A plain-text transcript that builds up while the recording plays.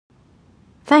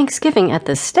Thanksgiving at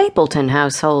the Stapleton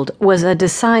household was a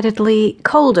decidedly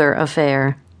colder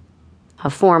affair. A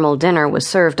formal dinner was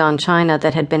served on china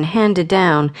that had been handed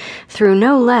down through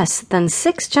no less than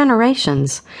 6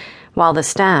 generations, while the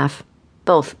staff,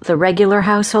 both the regular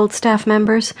household staff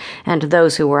members and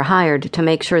those who were hired to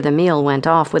make sure the meal went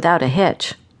off without a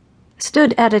hitch,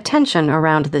 stood at attention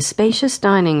around the spacious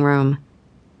dining room.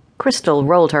 Crystal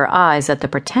rolled her eyes at the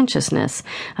pretentiousness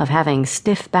of having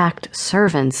stiff-backed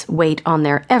servants wait on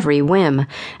their every whim,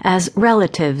 as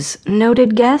relatives,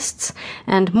 noted guests,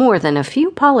 and more than a few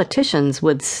politicians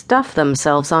would stuff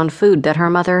themselves on food that her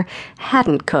mother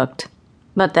hadn't cooked,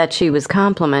 but that she was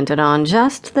complimented on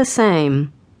just the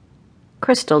same.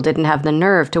 Crystal didn't have the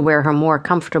nerve to wear her more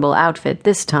comfortable outfit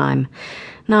this time,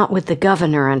 not with the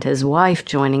governor and his wife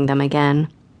joining them again,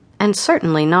 and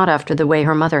certainly not after the way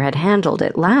her mother had handled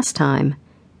it last time.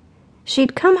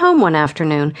 She'd come home one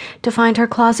afternoon to find her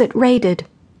closet raided,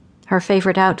 her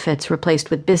favorite outfits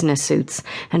replaced with business suits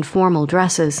and formal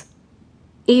dresses.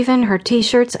 Even her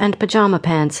t-shirts and pajama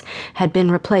pants had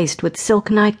been replaced with silk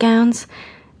nightgowns,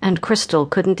 and Crystal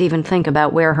couldn't even think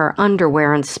about where her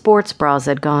underwear and sports bras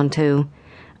had gone to,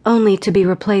 only to be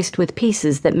replaced with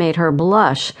pieces that made her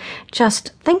blush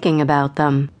just thinking about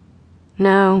them.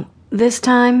 No, this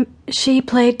time, she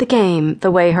played the game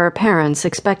the way her parents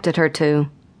expected her to.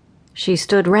 She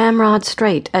stood ramrod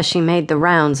straight as she made the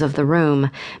rounds of the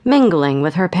room, mingling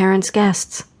with her parents'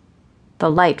 guests. The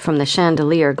light from the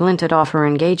chandelier glinted off her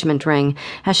engagement ring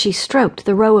as she stroked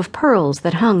the row of pearls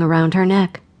that hung around her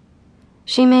neck.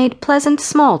 She made pleasant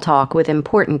small talk with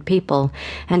important people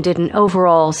and did an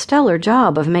overall stellar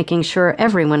job of making sure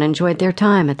everyone enjoyed their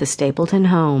time at the Stapleton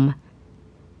home.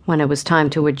 When it was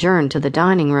time to adjourn to the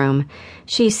dining room,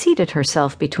 she seated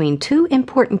herself between 2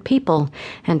 important people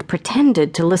and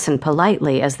pretended to listen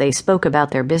politely as they spoke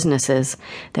about their businesses,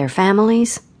 their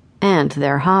families, and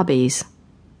their hobbies.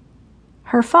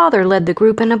 Her father led the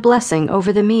group in a blessing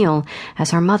over the meal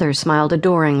as her mother smiled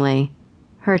adoringly,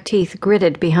 her teeth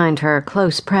gritted behind her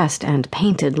close-pressed and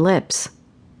painted lips.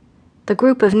 The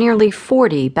group of nearly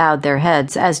 40 bowed their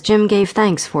heads as Jim gave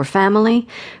thanks for family,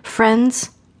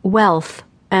 friends, wealth,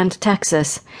 and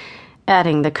Texas,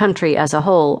 adding the country as a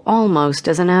whole almost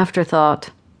as an afterthought.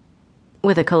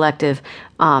 With a collective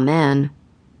 "Amen,"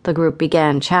 the group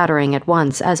began chattering at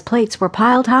once as plates were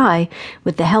piled high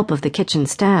with the help of the kitchen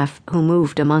staff who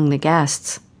moved among the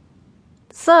guests.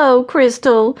 "So,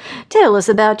 Crystal, tell us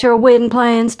about your wedding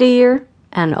plans, dear,"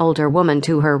 an older woman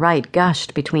to her right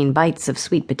gushed between bites of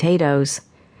sweet potatoes.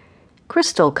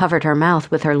 Crystal covered her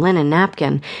mouth with her linen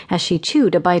napkin as she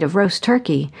chewed a bite of roast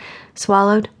turkey,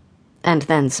 swallowed, and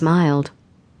then smiled.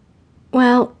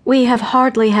 "Well, we have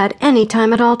hardly had any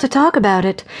time at all to talk about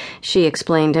it," she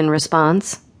explained in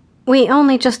response. "We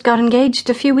only just got engaged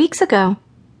a few weeks ago."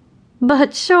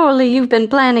 "But surely you've been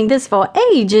planning this for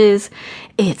ages.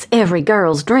 It's every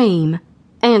girl's dream.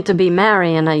 And to be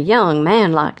marrying a young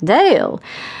man like Dale,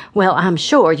 well, I'm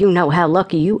sure you know how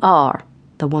lucky you are,"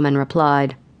 the woman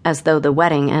replied, as though the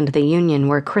wedding and the union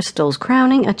were Crystal's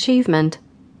crowning achievement.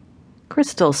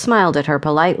 Crystal smiled at her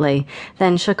politely,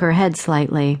 then shook her head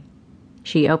slightly.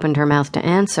 She opened her mouth to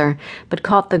answer, but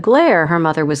caught the glare her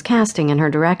mother was casting in her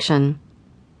direction.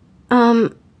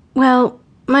 Well,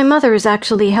 my mother is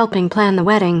actually helping plan the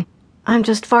wedding. I'm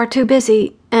just far too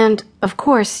busy, and, of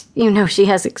course, you know she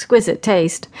has exquisite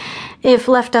taste. If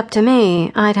left up to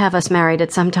me, I'd have us married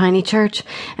at some tiny church,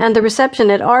 and the reception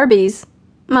at Arby's.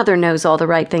 Mother knows all the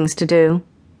right things to do."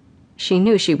 She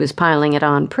knew she was piling it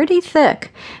on pretty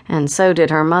thick, and so did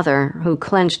her mother, who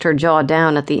clenched her jaw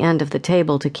down at the end of the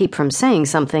table to keep from saying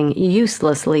something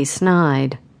uselessly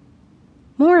snide.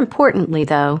 More importantly,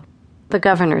 though, the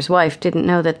governor's wife didn't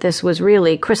know that this was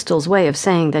really Crystal's way of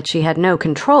saying that she had no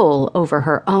control over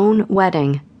her own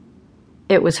wedding.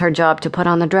 It was her job to put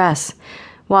on the dress,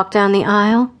 walk down the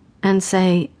aisle, and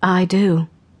say, "I do."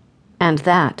 And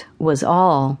that was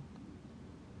all.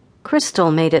 Crystal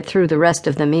made it through the rest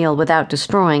of the meal without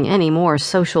destroying any more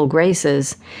social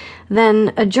graces,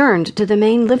 then adjourned to the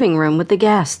main living room with the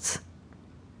guests.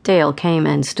 Dale came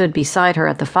and stood beside her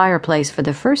at the fireplace for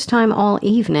the first time all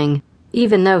evening,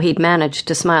 even though he'd managed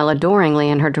to smile adoringly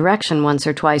in her direction once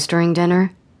or twice during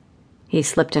dinner. He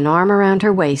slipped an arm around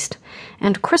her waist,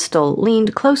 and Crystal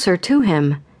leaned closer to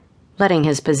him, letting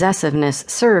his possessiveness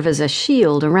serve as a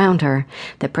shield around her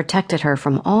that protected her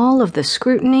from all of the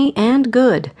scrutiny and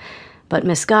good, but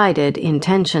misguided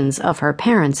intentions of her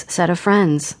parents' set of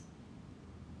friends.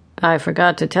 "I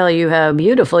forgot to tell you how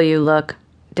beautiful you look,"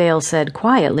 Dale said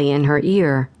quietly in her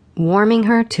ear, warming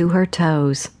her to her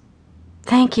toes.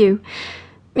 "Thank you.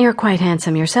 You're quite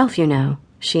handsome yourself, you know,"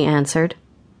 she answered.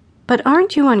 But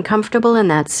aren't you uncomfortable in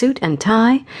that suit and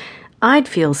tie? I'd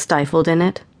feel stifled in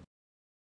it.